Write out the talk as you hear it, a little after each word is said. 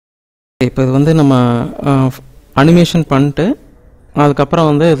இப்போ இது வந்து நம்ம அனிமேஷன் பண்ணிட்டு அதுக்கப்புறம்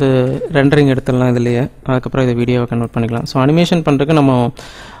வந்து இது ரெண்டரிங் எடுத்துடலாம் இதுலேயே. அதுக்கப்புறம் இது வீடியோவை கன்வெர்ட் பண்ணிக்கலாம். ஸோ அனிமேஷன் பண்ணுறதுக்கு நம்ம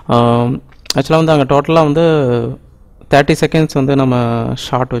ஆக்சுவலாக வந்து அங்கே டோட்டலாக வந்து 30 செகண்ட்ஸ் வந்து நம்ம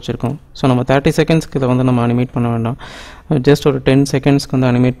ஷார்ட் வச்சுருக்கோம். ஸோ நம்ம 30 செகண்ட்ஸ்க்கு இதை வந்து நம்ம அனிமேட் பண்ண வேண்டாம். ஜஸ்ட் ஒரு 10 செகண்ட்ஸ்க்கு வந்து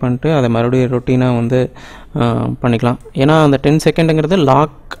அனிமேட் பண்ணிட்டு அதை மறுபடியும் ரொட்டீனாக வந்து பண்ணிக்கலாம். ஏன்னா அந்த 10 செகண்டுங்கிறது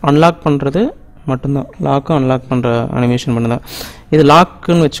அன்லாக் பண்ணுறது மட்டும்தான். லாக்கும் அன்லாக் பண்ணுற அனிமேஷன் மட்டும்தான். இது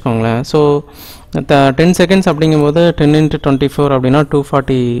லாக்குன்னு வச்சுக்கோங்களேன். ஸோ 10 செகண்ட்ஸ் அப்படிங்கும்போது 10x24 அப்படின்னா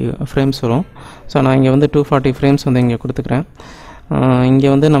 240 ஃப்ரேம்ஸ் வரும். ஸோ நான் இங்கே வந்து 240 ஃப்ரேம்ஸ் வந்து இங்கே கொடுத்துக்கிறேன். இங்கே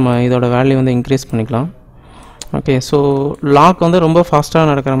வந்து நம்ம இதோட வேல்யூ வந்து இன்க்ரீஸ் பண்ணிக்கலாம். ஓகே, ஸோ லாக் வந்து ரொம்ப ஃபாஸ்ட்டாக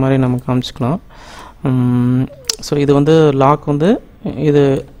நடக்கிற மாதிரி நம்ம காமிச்சிக்கலாம். ஸோ இது வந்து லாக் வந்து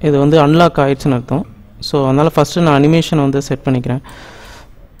இது வந்து அன்லாக் ஆகிடுச்சுன்னு அர்த்தம். ஸோ அதனால் ஃபஸ்ட்டு நான் அனிமேஷன் வந்து செட் பண்ணிக்கிறேன்.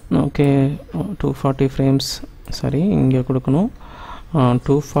 ஓகே, 240 ஃப்ரேம்ஸ் சரி இங்கே கொடுக்கணும்.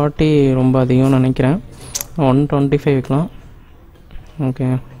 240 ரொம்ப அதிகம்னு நினைக்கிறேன். 125 வைக்கலாம். ஓகே,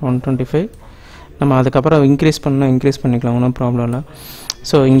 125 நம்ம அதுக்கப்புறம் இன்க்ரீஸ் பண்ணிக்கலாம், ஒன்றும் ப்ராப்ளம் இல்லை.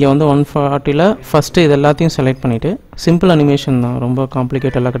 ஸோ இங்கே வந்து 140ல் ஃபஸ்ட்டு இது எல்லாத்தையும் செலக்ட் பண்ணிவிட்டு சிம்பிள் அனிமேஷன் தான், ரொம்ப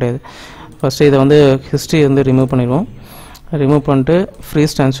காம்ப்ளிகேட்டெல்லாம் கிடையாது. ஃபஸ்ட்டு இதை வந்து ஹிஸ்ட்ரி வந்து ரிமூவ் பண்ணிடுவோம். ரிமூவ் பண்ணிட்டு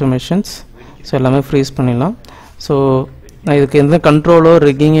ஃப்ரீஸ் ட்ரான்ஸ்ஃபர்மேஷன்ஸ் ஸோ எல்லாமே ஃப்ரீஸ் பண்ணிடலாம். ஸோ நான் இதுக்கு எந்த கண்ட்ரோலோ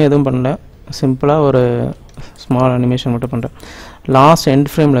ரிக்கிங்கோ எதுவும் பண்ணல, சிம்பிளாக ஒரு ஸ்மால் அனிமேஷன் மட்டும் பண்ணுறேன். லாஸ்ட் எண்ட்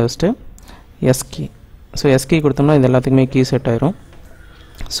ஃப்ரேமில் வச்சுட்டு எஸ்கி. ஸோ எஸ்கி கொடுத்தோம்னா இது எல்லாத்துக்குமே கீ செட் ஆயிரும்.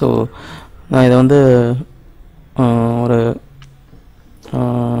 ஸோ நான் இதை வந்து ஒரு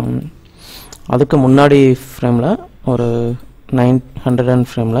அதுக்கு முன்னாடி ஃப்ரேமில் ஒரு 900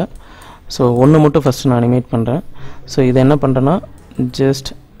 ஃப்ரேமில் ஸோ ஒன்று மட்டும் ஃபஸ்ட்டு நான் அனிமேட் பண்ணுறேன். ஸோ இதை என்ன பண்ணுறேன்னா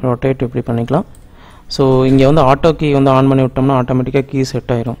ஜஸ்ட் ரொட்டேட் இப்படி பண்ணிக்கலாம். ஸோ இங்கே வந்து ஆட்டோ கீ வந்து ஆன் பண்ணி விட்டோம்னா ஆட்டோமேட்டிக்காக கீ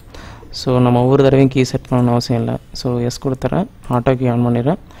செட் ஆயிரும். ஸோ நம்ம ஒவ்வொரு தடவையும் கீ செட் பண்ணணும்னு அவசியம் இல்லை. ஸோ எஸ் கொடுத்துட்றேன், ஆட்டோ கீ ஆன்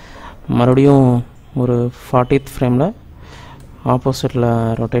பண்ணிடுறேன். மறுபடியும் ஒரு 40th ஃப்ரேமில் ஆப்போசிட்டில்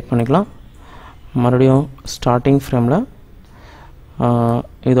ரொட்டேட் பண்ணிக்கலாம். மறுபடியும் ஸ்டார்டிங் ஃப்ரேமில்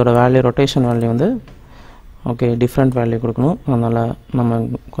இதோட வேல்யூ ரொட்டேஷன் வேல்யூ வந்து ஓகே டிஃப்ரெண்ட் வேல்யூ கொடுக்கணும். அதனால் நம்ம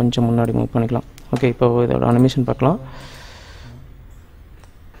கொஞ்சம் முன்னாடி மூவ் பண்ணிக்கலாம். ஓகே, இப்போ இதோட அனிமேஷன் பார்க்கலாம்.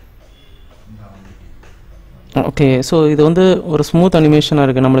 ஓகே, ஸோ இது வந்து ஒரு ஸ்மூத் அனிமேஷனாக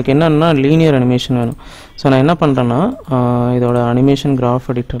இருக்குது. நம்மளுக்கு என்னென்னா லீனியர் அனிமேஷன் வேணும். ஸோ நான் என்ன பண்ணுறேன்னா இதோட அனிமேஷன் கிராஃப்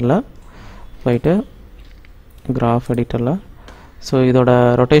எடிட்டரில் போயிட்டு கிராஃப் எடிட்டரில் ஸோ இதோட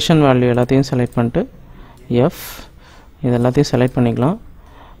ரொட்டேஷன் வேல்யூ எல்லாத்தையும் செலக்ட் பண்ணிட்டு எஃப் இது எல்லாத்தையும் செலக்ட் பண்ணிக்கலாம்.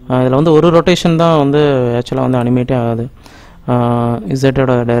 இதில் வந்து ஒரு ரொட்டேஷன் தான் வந்து ஆக்சுவலாக வந்து அனிமேட்டே ஆகாது,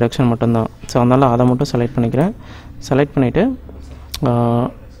 இசட்டோட டைரெக்ஷன் மட்டும்தான். ஸோ அதனால் அதை மட்டும் செலக்ட் பண்ணிக்கிறேன். செலக்ட் பண்ணிவிட்டு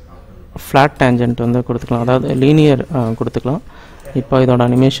ஃப்ளாட் டேஞ்சன்ட் வந்து கொடுத்துக்கலாம், அதாவது லீனியர் கொடுத்துக்கலாம். இப்போ இதோட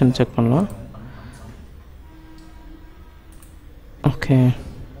அனிமேஷன் செக் பண்ணலாம். Okay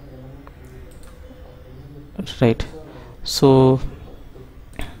right. ஸோ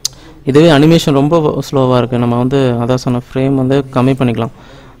இதுவே அனிமேஷன் ரொம்ப ஸ்லோவாக இருக்குது. நம்ம வந்து அதான் சொன்ன ஃப்ரேம் வந்து கம்மி பண்ணிக்கலாம்.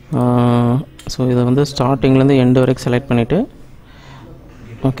 ஸோ இதை வந்து ஸ்டார்டிங்லேருந்து எண்டு வரைக்கும் செலக்ட் பண்ணிவிட்டு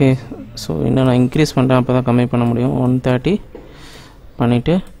ஓகே, ஸோ இன்னும் நான் இன்க்ரீஸ் பண்ணுறேன், அப்போ தான் கம்மி பண்ண முடியும். 130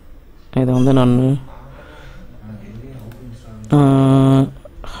 பண்ணிவிட்டு இதை வந்து நான்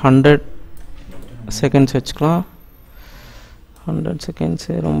 100 செகண்ட்ஸ் வச்சுக்கலாம். 100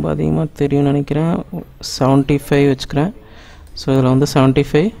 செகண்ட்ஸு ரொம்ப அதிகமாக தெரியும்னு நினைக்கிறேன். 75 வச்சுக்கிறேன். ஸோ இதில் வந்து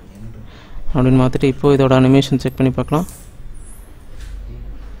 75 அப்படின்னு மாற்றிட்டு இப்போது இதோட அனிமேஷன் செக் பண்ணி பார்க்கலாம்.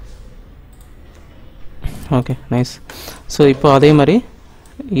 Okay nice. ஸோ இப்போ அதே மாதிரி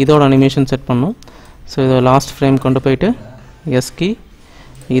இதோட அனிமேஷன் செட் பண்ணோம். ஸோ இதை லாஸ்ட் ஃப்ரேம் கொண்டு போயிட்டு எஸ்கி,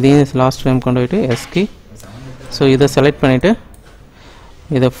 இதையும் லாஸ்ட் ஃப்ரேம் கொண்டு போயிட்டு எஸ்கி. ஸோ இதை செலக்ட் பண்ணிவிட்டு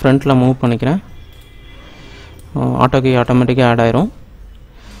இதை ஃப்ரண்ட்டில் மூவ் பண்ணிக்கிறேன். ஆட்டோக்கு ஆட்டோமேட்டிக்காக ஆட் ஆயிரும்.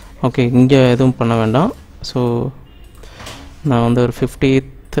 ஓகே, இங்கே எதுவும் பண்ண வேண்டாம். ஸோ நான் வந்து ஒரு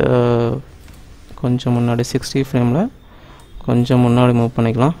 50th கொஞ்சம் முன்னாடி 60 ஃப்ரேமில் கொஞ்சம் முன்னாடி மூவ்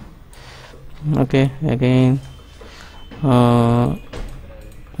பண்ணிக்கலாம். ஓகே, அகெயின்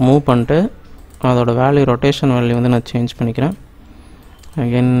மூவ் பண்ணிட்டு அதோட வேல்யூ ரொட்டேஷன் வேல்யூ வந்து நான் சேஞ்ச் பண்ணிக்கிறேன்.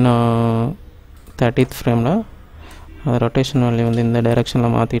 அகெயின் 30th ஃப்ரேமில் அது ரொட்டேஷன் வேல்யூ வந்து இந்த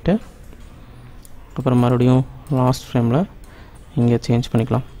டைரெக்ஷனில் மாற்றிட்டு அப்புறம் மறுபடியும் லாஸ்ட் ஃப்ரேமில் இங்கே சேஞ்ச்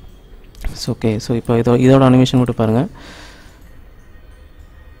பண்ணிக்கலாம். ஸோ ஓகே, ஸோ இப்போ இதோட அனிமேஷன் மட்டும் பாருங்கள்.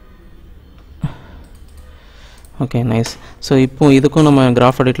 Okay nice. ஸோ இப்போ இதுக்கும் நம்ம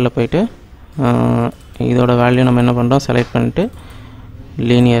கிராஃப் எடிட்டில் போயிட்டு இதோட வேல்யூ நம்ம என்ன பண்ணுறோம் செலக்ட் பண்ணிவிட்டு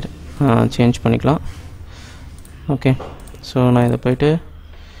லீனியர் சேஞ்ச் பண்ணிக்கலாம். ஓகே, ஸோ நான் இதை போயிட்டு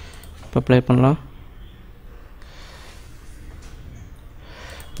இப்போ ப்ளே பண்ணலாம்.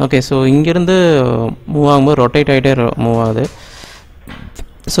 ஓகே, ஸோ இங்கேருந்து மூவ் ஆகும்போது ரொட்டேட் ஆகிட்டே மூவ் ஆகுது.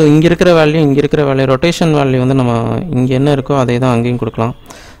 ஸோ இங்கே இருக்கிற வேல்யூ ரொட்டேஷன் வேல்யூ வந்து நம்ம இங்கே என்ன இருக்கோ அதே தான் அங்கேயும் கொடுக்கலாம்.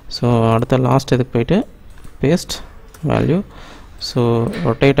 ஸோ அடுத்த லாஸ்ட் இதுக்கு போயிட்டு பேஸ்ட் வேல்யூ. ஸோ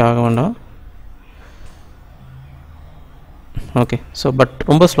ரொட்டேட் ஆக வேண்டாம். ஓகே. ஸோ பட்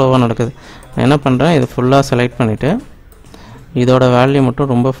ரொம்ப ஸ்லோவாக நடக்குது. நான் என்ன பண்ணுறேன், இது ஃபுல்லாக செலக்ட் பண்ணிவிட்டு இதோட வேல்யூ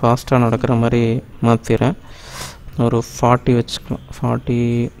மட்டும் ரொம்ப ஃபாஸ்ட்டாக நடக்கிற மாதிரி மாற்றிடுறேன். ஒரு 40 வச்சுக்கலாம்,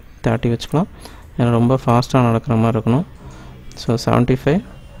 40-30 வச்சுக்கலாம். ஏன்னா ரொம்ப ஃபாஸ்ட்டாக நடக்கிற மாதிரி இருக்கணும். ஸோ 75.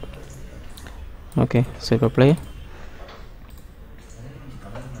 ஓகே. ஸோ இப்போ play.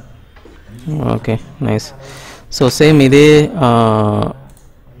 Okay, nice. So same இதே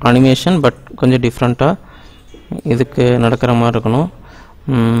அனிமேஷன் பட் கொஞ்சம் டிஃப்ரெண்ட்டாக இதுக்கு நடக்கிற மாதிரி இருக்கணும்.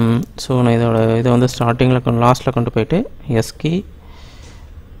 ஸோ நான் இதை வந்து ஸ்டார்டிங்கில் லாஸ்ட்டில் கொண்டு போயிட்டு எஸ்கி.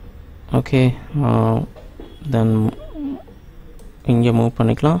 ஓகே. தென் இங்கே மூவ்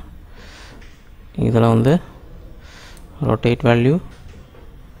பண்ணிக்கலாம். இதில் வந்து ரொட்டேட் வேல்யூ,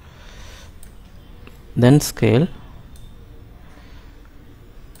 தென் ஸ்கேல்.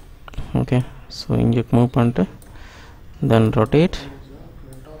 ஓகே. ஸோ இங்கே மூவ் பண்ணிட்டு தென் rotate,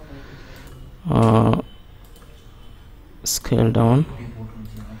 scale down,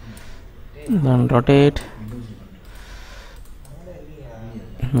 then rotate,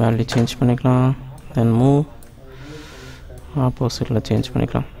 value change பண்ணிக்கலாம், then move, opposite change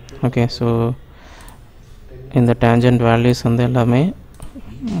பண்ணிக்கலாம். ஓகே. ஸோ இந்த tangent values வந்து எல்லாமே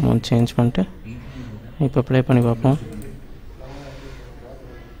சேஞ்ச் பண்ணிட்டு இப்போ ப்ளே பண்ணி பார்ப்போம்.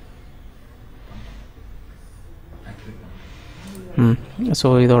 ஸோ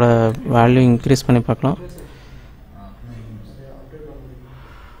இதோட வேல்யூ இன்க்ரீஸ் பண்ணி பார்க்கலாம்.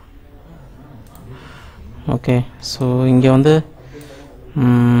 ஓகே. ஸோ இங்கே வந்து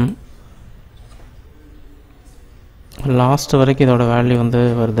லாஸ்ட் வரைக்கும் இதோட வேல்யூ வந்து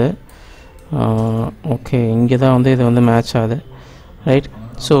வருது. ஓகே. இங்கே தான் வந்து இது வந்து மேட்ச் ஆகுது, ரைட்.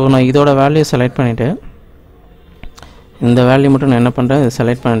 ஸோ நான் இதோட வேல்யூ செலக்ட் பண்ணிவிட்டு இந்த வேல்யூ மட்டும் நான் என்ன பண்ணுறேன், இதை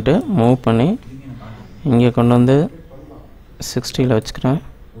செலக்ட் பண்ணிவிட்டு மூவ் பண்ணி இங்கே கொண்டு வந்து 60 வச்சுக்கிறேன்.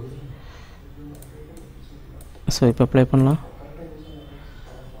 ஸோ இப்போ ப்ளே பண்ணலாம்.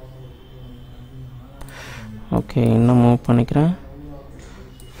 ஓகே. இன்னும் மூவ் பண்ணிக்கிறேன்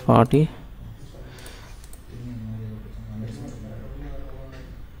 40.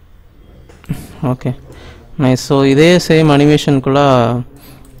 Okay, nice. ஸோ இதே சேம் அனிமேஷனுக்குள்ளே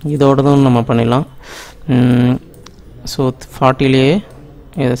இதோடதும் நம்ம பண்ணிடலாம். ஸோ 40லேயே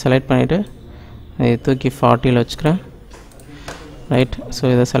இதை செலக்ட் பண்ணிவிட்டு இதை தூக்கி 40 வச்சுக்கிறேன், ரைட். ஸோ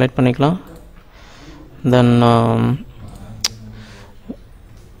இதை செலக்ட் பண்ணிக்கலாம். தென்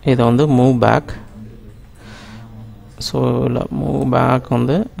இதை வந்து மூவ் பேக். ஸோ இல்லை, மூவ் பேக்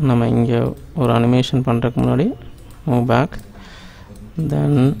வந்து நம்ம இங்கே ஒரு அனிமேஷன் பண்ணுறதுக்கு முன்னாடி மூவ் பேக்.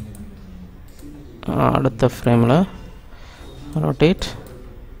 தென் அடுத்த ஃப்ரேமில் ரொட்டேட்.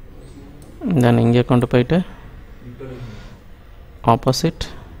 தென் இங்கே கொண்டு போயிட்டு ஆப்போசிட்.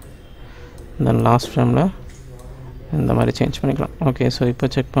 தென் லாஸ்ட் ஃப்ரேமில் இந்த மாதிரி சேஞ்ச் பண்ணிக்கலாம். ஓகே. ஸோ இப்போ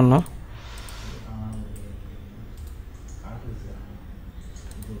செக் பண்ணலாம்.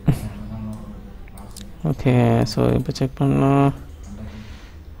 ஓகே. ஸோ இப்போ செக் பண்ணலாம்,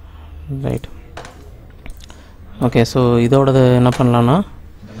 ரைட். ஓகே. ஸோ இதோடது என்ன பண்ணலான்னா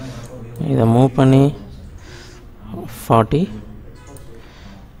இதை மூவ் பண்ணி 40,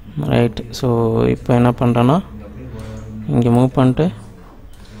 ரைட். ஸோ இப்போ என்ன பண்ணுறேன்னா இங்கே மூவ் பண்ணிட்டு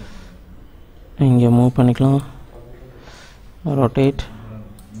இங்கே மூவ் பண்ணிக்கலாம், ரொட்டேட்.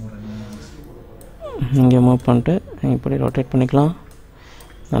 இங்கே மூவ் பண்ணிட்டு இப்படி ரொட்டேட் பண்ணிக்கலாம்.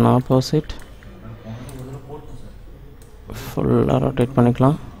 தென் ஆப்போசிட் ஃபுல்லாக ரொட்டேட்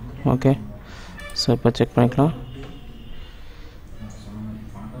பண்ணிக்கலாம். ஓகே. ஸோ இப்போ செக் பண்ணிக்கலாம்.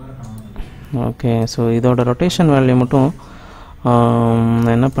 ஓகே. ஸோ இதோட ரொட்டேஷன் வேல்யூ மட்டும்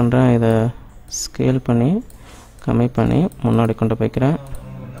நான் என்ன பண்ணுறேன், இதை ஸ்கேல் பண்ணி கம்மி பண்ணி முன்னாடி கொண்டு போய்க்கிறேன்.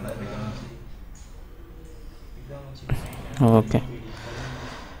 Okay,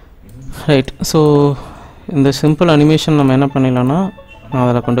 right. ஸோ இந்த சிம்பிள் அனிமேஷன் நம்ம என்ன பண்ணிடலாம்னா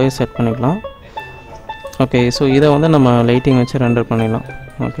அதில் கொண்டு போய் செட் பண்ணிக்கலாம். ஓகே. ஸோ இதை வந்து நம்ம லைட்டிங் வச்சு ரெண்டர் பண்ணிடலாம்.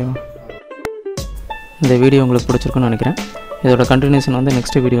 ஓகேவா? இந்த வீடியோ உங்களுக்கு பிடிச்சிருக்குன்னு நினைக்கிறேன். இதோட கண்டினியூஷன் வந்து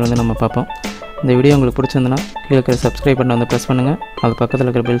நெக்ஸ்ட் வீடியோ வந்து நம்ம பார்ப்போம். இந்த வீடியோ உங்களுக்கு பிடிச்சிருந்துன்னா கீழே இருக்கிற சப்ஸ்கிரைப் பட்டன் வந்து ப்ரெஸ் பண்ணுங்கள். அது பக்கத்தில்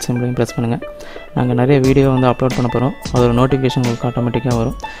இருக்கிற பெல் சிம்பிளையும் ப்ரெஸ் பண்ணுங்கள். நாங்கள் நிறைய வீடியோ வந்து அப்லோட் பண்ண போகிறோம். அதோட நோட்டிஃபிகேஷன் உங்களுக்கு ஆட்டோமேட்டிக்காக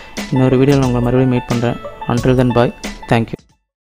வரும். இன்னொரு வீடியோவில் உங்களை மறுபடியும் மீட் பண்ணுறேன். Until then, bye. Thank you.